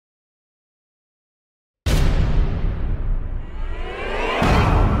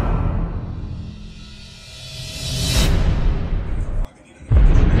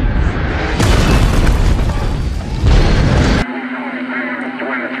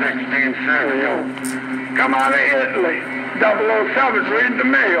16 serial. Come out of Italy. 007's reading the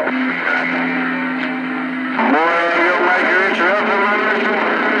mail.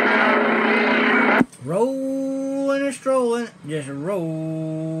 Rolling and strolling, just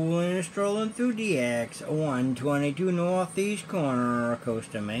rolling and strolling through DX 122 northeast corner of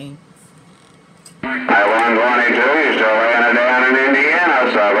Coast of Maine. I-122, you're still laying it down in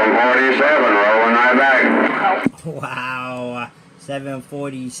Indiana, 747, rolling right back. Wow,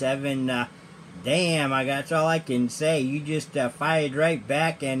 747, damn, that's all I can say. You just fired right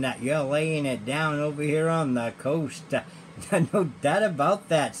back and you're laying it down over here on the coast. No doubt about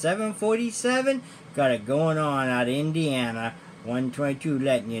that. 747, got it going on out of Indiana. 122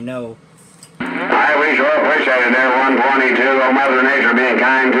 letting you know. We sure appreciate it there, 122. Oh, Mother Nature being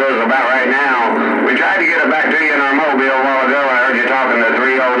kind to us about right now. We tried to get it back to you in our mobile a while ago. I heard you talking to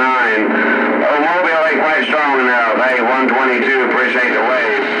 309. Oh, mobile ain't quite strong enough. Hey, 122, appreciate the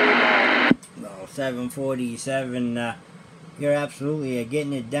wave. Oh, 747, you're absolutely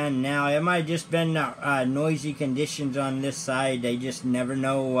getting it done now. It might have just been noisy conditions on this side. They just never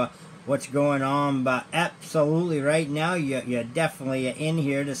know what's going on, but absolutely right now you're definitely in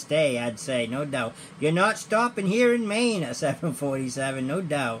here to stay, I'd say, no doubt. You're not stopping here in Maine at 747, no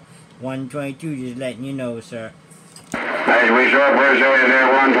doubt. 122 just letting you know, sir. Hey, we sure appreciate it there,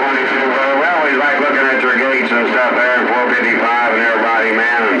 122. We always like looking at your gates and stuff there, 455 and everybody,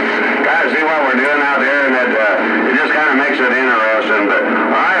 man, and kind of see what we're doing out there, and it just kind of makes it interesting. But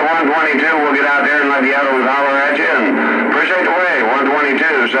all right, 122, we'll get out there and let the other ones holler at you, and appreciate the way.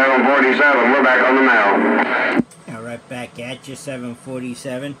 122, 747, we're back on the mail. Yeah, right back at you,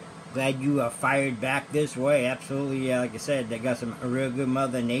 747. Glad you fired back this way. Absolutely, like I said, they got some real good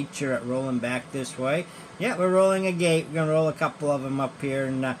Mother Nature at rolling back this way. Yeah, we're rolling a gate. We're going to roll a couple of them up here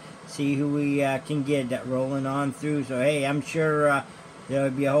and see who we can get rolling on through. So, hey, I'm sure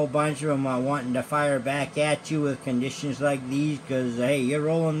there'll be a whole bunch of them wanting to fire back at you with conditions like these because, hey, you're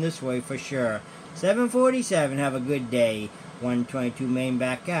rolling this way for sure. 747, have a good day. 122 Maine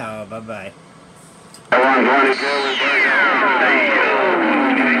back out. Bye-bye. 122,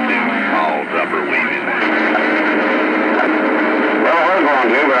 Maul Dropper-TN. Well, I was going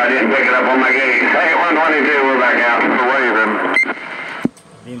to, but I didn't pick it up on my gate. Hey, 122, we're back out. We're waving.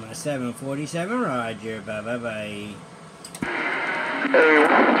 Be my 747, Roger. Bye-bye-bye.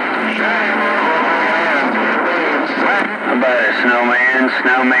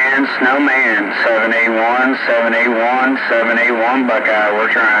 Snowman. 781, 781 Buckeye,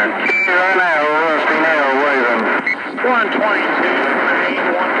 we're trying. Right now, Rusty Nail waving. 122,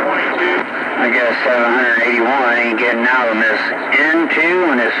 Maine, 122. I guess 781 ain't getting out on this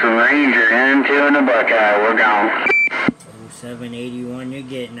N2 and this Ranger N2 and the Buckeye, we're gone. Oh, 781, you're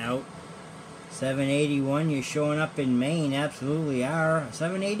getting out. 781, you're showing up in Maine, absolutely are.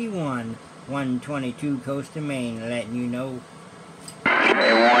 781, 122 Coast of Maine, letting you know.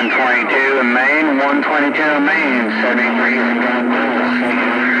 Hey, 122 in Maine, 122 in Maine, 73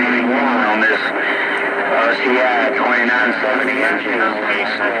 on this RCI 2970 inches.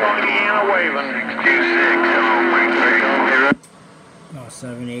 Indiana waving. 626 Oh,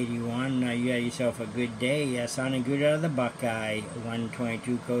 781, you got yourself a good day. Sounding good out of the Buckeye.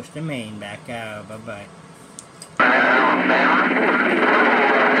 122 Coast of Maine, back out. Bye-bye.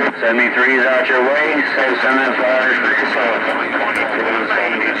 73 is out your way. Say something flowers for yourself.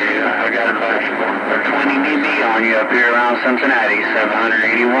 72. I got about 20 dB on you up here around Cincinnati.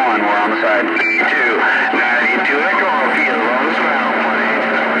 781. We're on the side. 92. 92 Echo Field on the ground.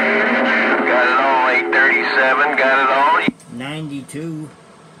 Got it all. 837. Got it all.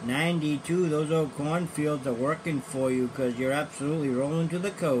 92, those old cornfields are working for you because you're absolutely rolling to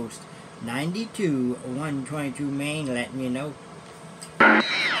the coast. 92, 122 Maine, letting you know.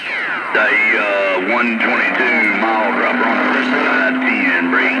 122 Maul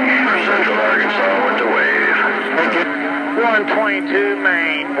Dropper-TN, break. Central Arkansas with the wave. 122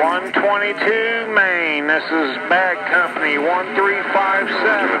 Maine, 122 Maine. This is Bag Company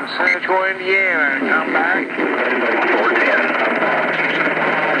 1357, Central Indiana. Come back. 410.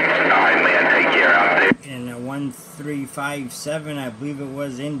 All right, man, take care out there. And 1357, I believe it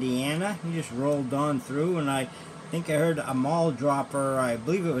was Indiana. You just rolled on through, and I think I heard a Maul Dropper, I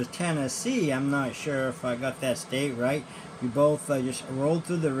believe it was Tennessee. I'm not sure if I got that state right. You both just rolled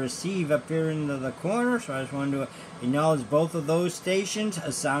through the receive up here into the corner, so I just wanted to acknowledge both of those stations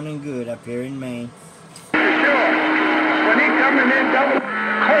as sounding good up here in Maine. Sure. When he coming in double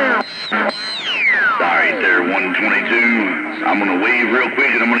clear. All right there, 122. I'm going to wave real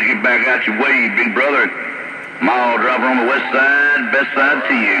quick, and I'm going to get back out your way, big brother. Maul Dropper on the west side, best side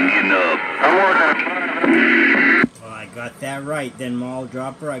to you, getting up. I'm working. Well, I got that right. Then Maul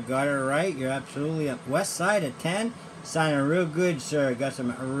Dropper, I got it right. You're absolutely up west side of 10. Sounding real good, sir. Got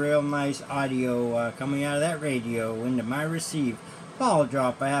some real nice audio coming out of that radio into my receive. Maul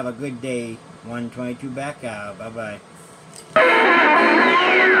Dropper, have a good day. 122 back out. Bye-bye. Yeah,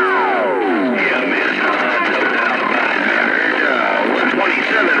 man. No doubt about it. I heard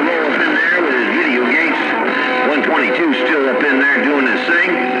 127 roll up in there with his video gates. 122 still up in there doing his thing.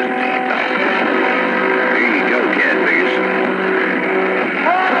 There you go, Catfish.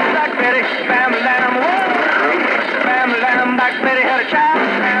 Black Betty, bam, lamb, bam, lamb, Black Betty had a child,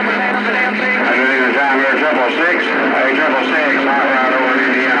 bam, lamb, lamb, thing. I didn't even time here, 666. Hey, 666, hot rod over in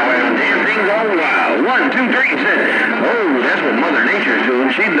Indiana waving. Damn thing's all wild. 1, 2, 3, said, oh, that's what Mother Nature's doing.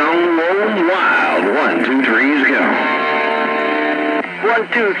 She's gone wild. 1, 2, 3's go.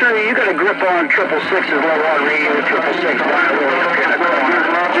 1, 2, 3, you got a grip on 666's low on radio, 666 wide road up in the corner.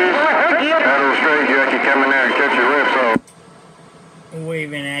 Pedal straight, Jackie, come in there and catch your rips off.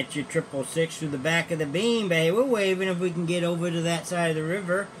 Waving at you, 666 through the back of the beam, baby. We're waving if we can get over to that side of the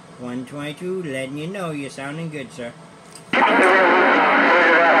river. 122, letting you know you're sounding good, sir.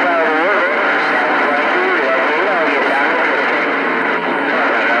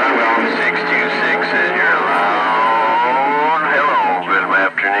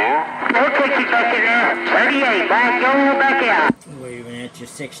 Waving at you,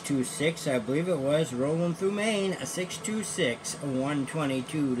 626, I believe it was, rolling through Maine, a 626,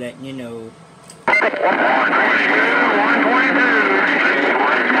 122, letting you know.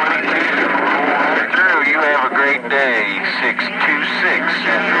 122, you have a great day, 626.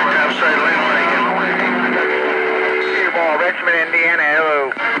 Richmond, Indiana,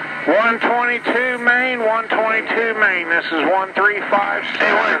 hello. 122 Maine, 122 Maine. This is 135.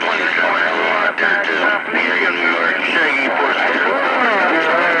 Hey, 122, hello out there too.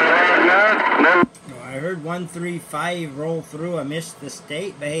 I heard 135 roll through. I missed the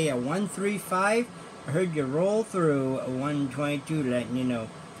state, but hey, a 135. I heard you roll through a 122, letting you know.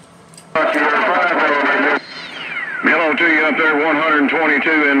 Hello to you up there,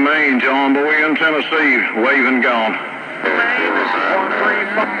 122 in Maine, John Boy in Tennessee, waving gone.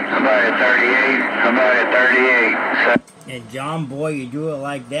 Somebody at 38, somebody at 38. And John Boy, you do it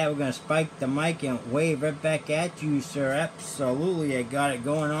like that, we're going to spike the mic and wave right back at you, sir. Absolutely, I got it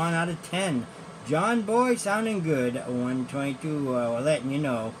going on out of 10. John Boy, sounding good. 122, letting you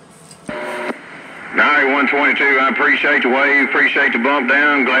know. All right, 122, I appreciate the wave, appreciate the bump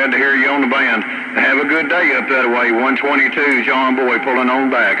down. Glad to hear you on the band. Have a good day up that way. 122, John Boy pulling on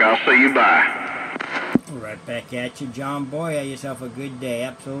back. I'll see you, bye. Right back at you, John Boy. Have yourself a good day.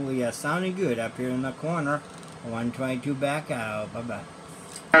 Absolutely sounding good up here in the corner. 122 back out. Bye-bye.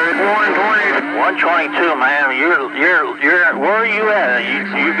 122, man. You're. Where are you at?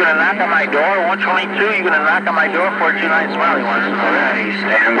 You gonna knock on my door? 122. You gonna knock on my door for 2-night smiley ones? All right,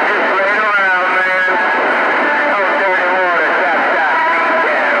 stand right around,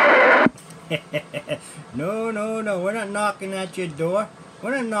 man. No. We're not knocking at your door.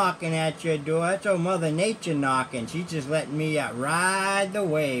 We're not knocking at your door. That's old Mother Nature knocking. She's just letting me ride the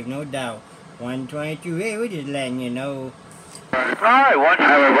wave, no doubt. 122. Hey, we're just letting you know. All right, what?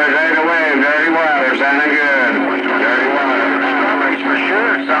 Have a great day wave. Dirty Wilder, sounding good. Dirty Wilder. For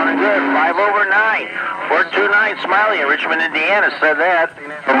sure, sounding good. 5 over 9. 429 Smiley in Richmond, Indiana said that.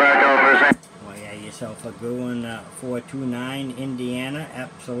 Go back over this. Well, yeah, yourself a good one. 429 Indiana.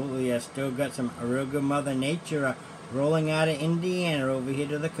 Absolutely. Still got some real good Mother Nature rolling out of Indiana over here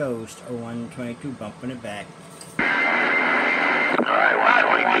to the coast. 122, bumping it back. All right,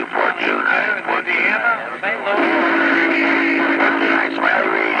 122, 429. Indiana, St. Louis. Smiley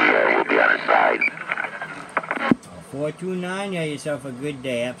Radio. We'll be on the side. 429, yeah, yourself a good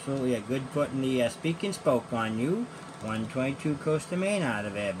day. Absolutely a good putting the speak and spoke on you. 122 coast to Maine out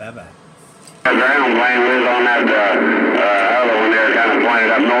of there. Bye-bye. Ground plane was on that other one there, kind of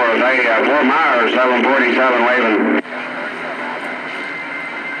pointed up north. Hey, Fort Myers, 747 waving.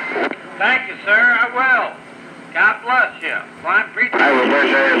 Thank you, sir. I will. God bless you. Flying preacher. I will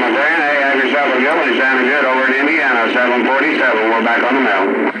appreciate it, my friend. Hey, have yourself a good one. Sounding good over in Indiana, 747. We're back on the mill.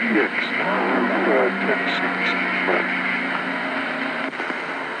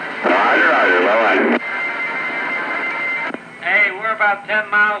 Roger. Bye-bye. Hey, we're about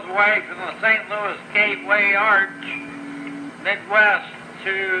 10 miles away from the St. Louis Gateway Arch, Midwest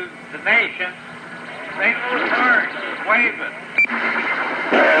to the nation. St. Louis Arch is waving.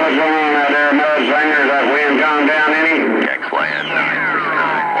 Hey, what's going on out there, mudslingers? That wind calm down any? Excellent.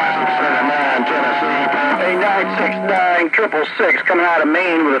 979 Tennessee. Hey, 969 666 coming out of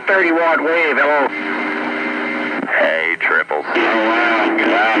Maine with a 30-watt wave. Hello. Hey, triples. Oh, wow.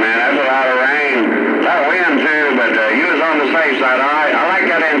 Wow, man, that's a lot of rain. A lot of wind, too, but you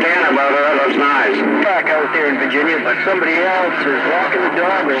Virginia, but somebody else is walking the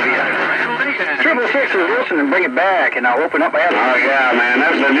dog over you. 666 is listening, bring it back, and I'll open up my... Oh, yeah, man,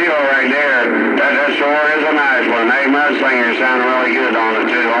 that's the deal right there. That sure is a nice one. Hey, Mudslingers sound really good on it,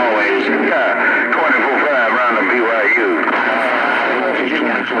 too, always. 24-5 round to BYU.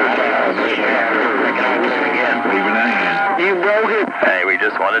 You broke it. Hey, we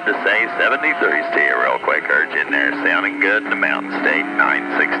just wanted to say 73s to you real quick. Heard you in there sounding good in the Mountain State,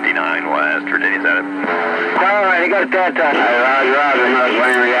 969 West Virginia. Is that it? All right, you got it that time. Hey, Roger,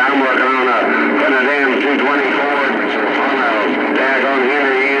 Mudslinger. Yeah, I'm working on putting a damn 224 on a daggone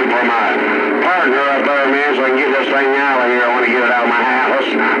Henry in for my partner up there, man, so I can get this thing out of here. I want to get it out of my house.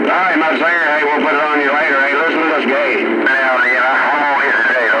 All right, Mudslinger. Hey, we'll put it on you later. Hey, listen to this gate. Now, I'm on here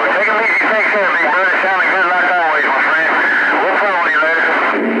today, though. Take it easy. Take care, big brother. Sounding good like always, my friend. We'll phone you later.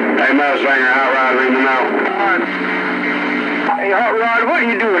 Hey, Mudslinger, Hot Rod, read the note. Hey, Hot Rod, what are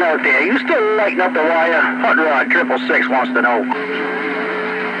you doing out there? You still lighting up the wire? Hot Rod 666 wants to know.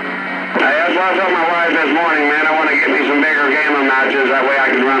 Hey, that's what I told my wife this morning, man. I want to get me some bigger gamma matches. That way I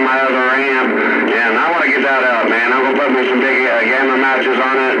can run my other amp. And I want to get that up, man. I'm going to put me some big gamma matches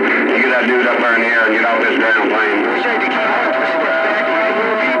on it.